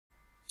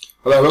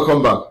Alright,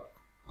 welcome back.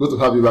 Good to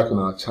have you back on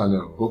our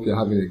channel. Hope you're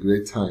having a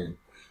great time.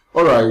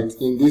 Alright,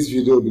 in this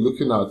video we'll be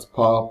looking at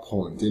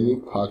PowerPoint, a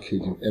new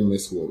package in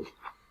MS Word.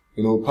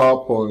 You know,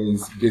 PowerPoint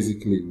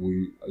basically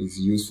is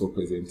used for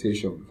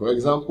presentation. For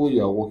example,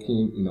 you are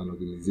working in an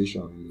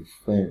organization, in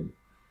a firm,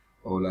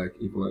 or like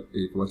a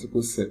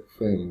particular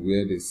firm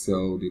where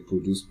they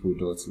produce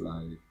products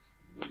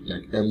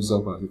like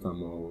Emzor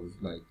paracetamol,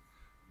 like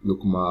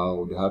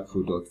Lokmal, they have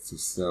products to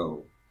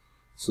sell.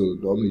 So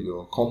normally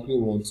your company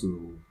wants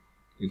to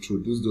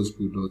introduce those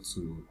products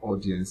to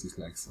audiences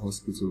like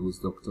hospitals,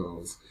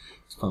 doctors,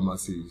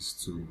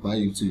 pharmacies to buy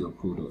into your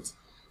product.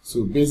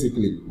 So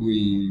basically,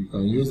 we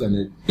can use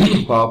an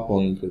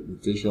PowerPoint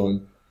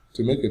presentation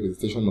to make a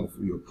presentation of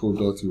your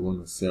product you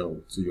want to sell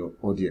to your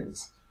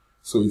audience.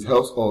 So it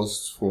helps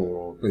us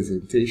for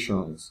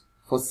presentations,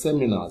 for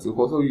seminars. We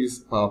also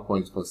use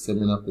PowerPoint for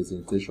seminar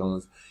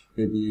presentations.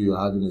 Maybe you're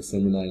having a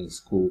seminar in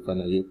school,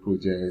 kind of a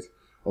project,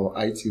 or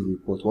IT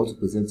report, want to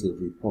present a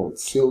report,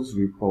 sales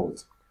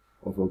report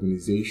of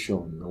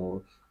organization,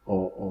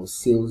 or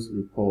sales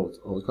report,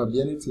 or it can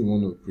be anything you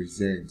want to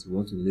present, you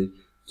want to make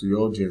to your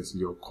audience,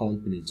 your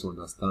company, to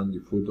understand the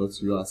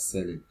products you are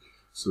selling.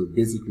 So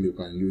basically you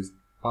can use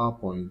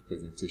PowerPoint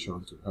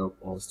presentation to help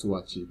us to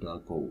achieve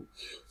that goal.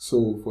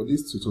 So for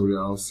this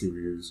tutorial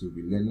series, we'll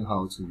be learning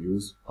how to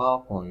use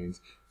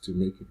PowerPoint to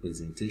make a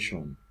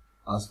presentation.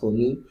 As for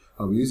me,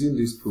 I'm using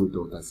this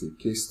product as a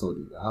case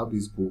study. I have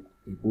this book,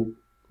 a book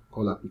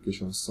called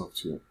Application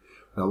Software,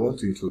 that I want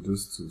to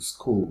introduce to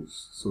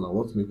schools. So I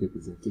want to make a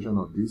presentation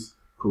of this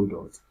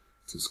product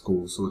to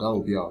schools. So that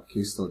will be our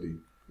case study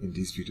in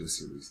this video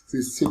series.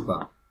 Please sit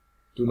back.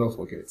 Do not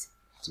forget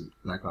to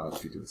like our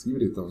videos.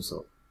 Give it a thumbs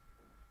up.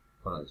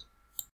 Alright.